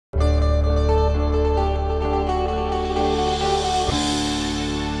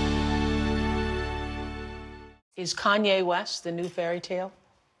Is Kanye West the new fairy tale?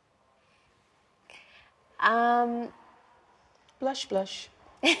 Blush, blush.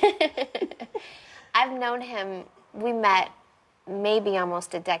 I've known him, we met maybe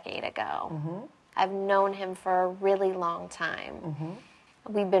almost a decade ago. I've known him for a really long time.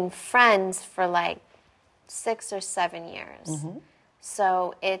 We've been friends for like 6 or 7 years.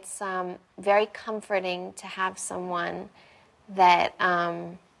 So it's very comforting to have someone that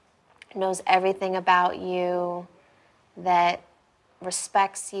knows everything about you, that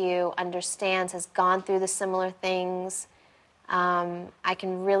respects you, understands, has gone through the similar things. I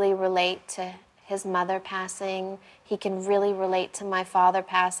can really relate to his mother passing. He can really relate to my father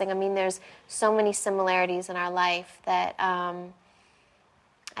passing. I mean, there's so many similarities in our life that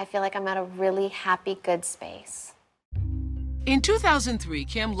I feel like I'm at a really happy, good space. In 2003,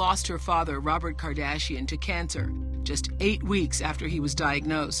 Kim lost her father, Robert Kardashian, to cancer, just 8 weeks after he was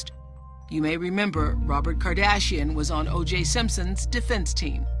diagnosed. You may remember Robert Kardashian was on O.J. Simpson's defense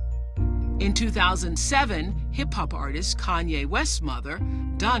team. In 2007, hip-hop artist Kanye West's mother,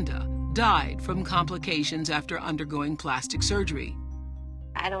 Donda, died from complications after undergoing plastic surgery.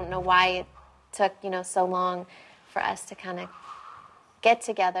 I don't know why it took, so long for us to kind of get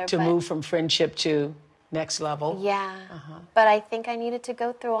together. To move from friendship to next level. Yeah, but I think I needed to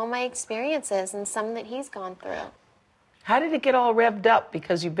go through all my experiences and some that he's gone through. How did it get all revved up?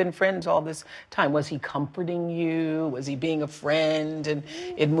 Because you've been friends all this time. Was he comforting you? Was he being a friend? And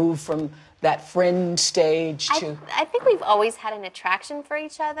it moved from that friend stage to... I think we've always had an attraction for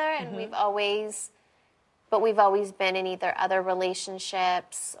each other, and we've always been in either other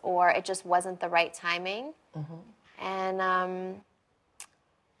relationships or it just wasn't the right timing. And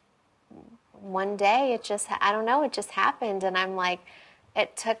one day it just, I don't know, it just happened, and I'm like,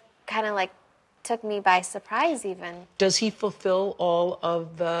 it took me by surprise even. Does he fulfill all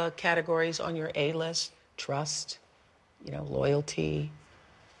of the categories on your A list? Trust, loyalty,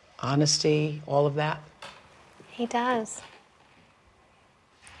 honesty, all of that? He does.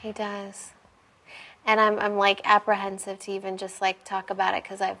 He does. And I'm like apprehensive to even just like talk about it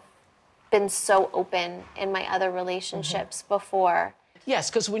because I've been so open in my other relationships before.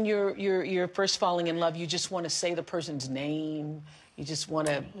 Yes, because when you're first falling in love, you just want to say the person's name. You just want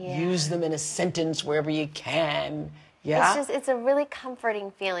to use them in a sentence wherever you can. Yeah. It's a really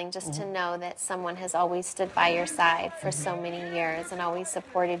comforting feeling just to know that someone has always stood by your side for so many years and always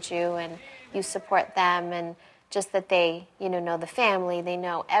supported you, and you support them, and just that they, know the family, they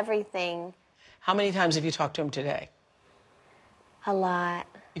know everything. How many times have you talked to him today? A lot.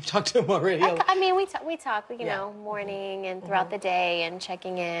 You've talked to him already? I mean, we talk, morning and throughout the day and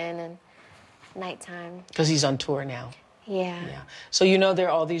checking in and nighttime. Because he's on tour now. Yeah. So there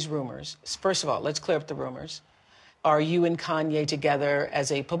are all these rumors. First of all, let's clear up the rumors. Are you and Kanye together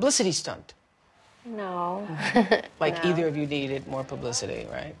as a publicity stunt? No. Like No. either of you needed more publicity,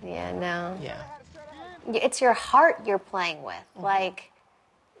 right? Yeah, no. Yeah. It's your heart you're playing with. Like,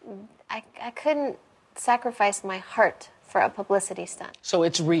 I couldn't sacrifice my heart for a publicity stunt. So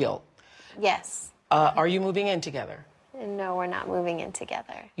it's real? Yes. Are you moving in together? No, we're not moving in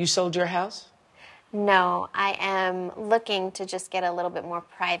together. You sold your house? No, I am looking to just get a little bit more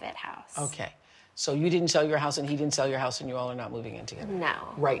private house. Okay. So you didn't sell your house and he didn't sell your house and you all are not moving in together? No.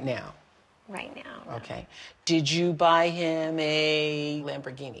 Right now? Right now. No. Okay. Did you buy him a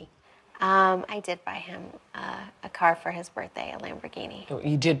Lamborghini? I did buy him a car for his birthday, a Lamborghini.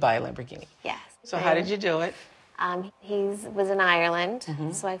 You did buy a Lamborghini? Yes. So how did you do it? He was in Ireland,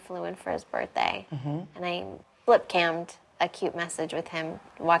 so I flew in for his birthday, and I flip-cammed a cute message with him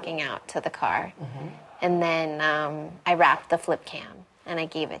walking out to the car, and then I wrapped the flip cam and I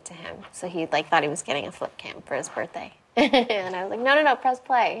gave it to him, so he thought he was getting a flip cam for his birthday, and I was like, no, press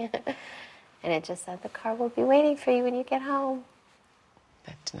play, and it just said, the car will be waiting for you when you get home.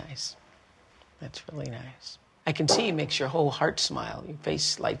 That's nice. That's really nice. I can see it makes your whole heart smile. Your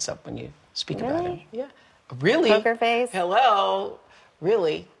face lights up when you speak about him. Yeah. Really? Poker face. Hello.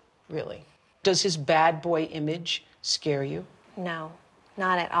 Really? Really? Does his bad boy image scare you? No,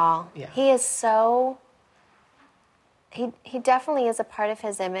 not at all. Yeah. He is so... He definitely is a part of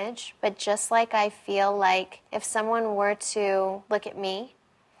his image, but just like I feel like if someone were to look at me,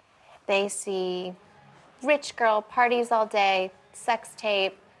 they see rich girl, parties all day, sex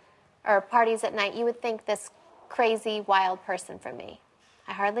tape, or parties at night, you would think this crazy, wild person from me.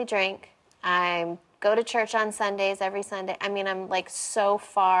 I hardly drink. I go to church on Sundays, every Sunday. I mean, I'm so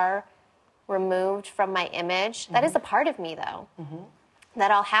far removed from my image. That is a part of me, though. That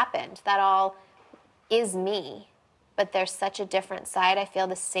all happened. That all is me. But there's such a different side. I feel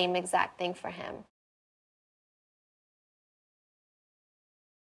the same exact thing for him.